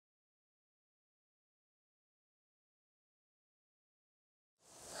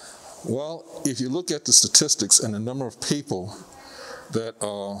Well, if you look at the statistics and the number of people that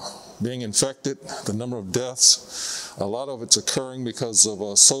are being infected, the number of deaths, a lot of it's occurring because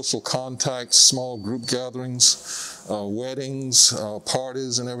of social contacts, small group gatherings, weddings,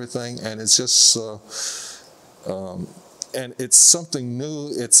 parties and everything, and it's just, and it's something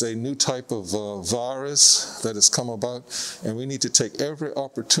new. It's a new type of virus that has come about, and we need to take every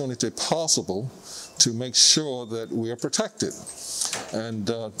opportunity possible to make sure that we are protected. And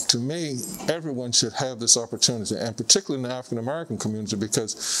to me, everyone should have this opportunity, and particularly in the African American community,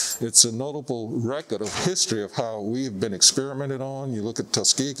 because it's a notable record of history of how we've been experimented on. You look at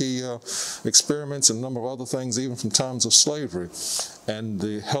Tuskegee experiments and a number of other things, even from times of slavery. And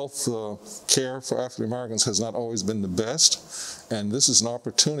the health care for African Americans has not always been the best. And this is an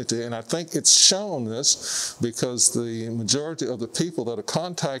opportunity, and I think it's shown this because the majority of the people that are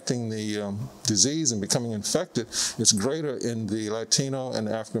contacting the disease and becoming infected is greater in the Latino and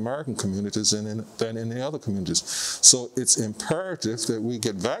African American communities than in the other communities. So it's imperative that we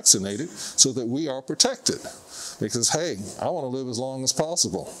get vaccinated so that we are protected. Because, hey, I want to live as long as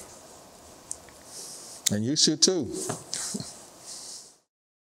possible. And you should too.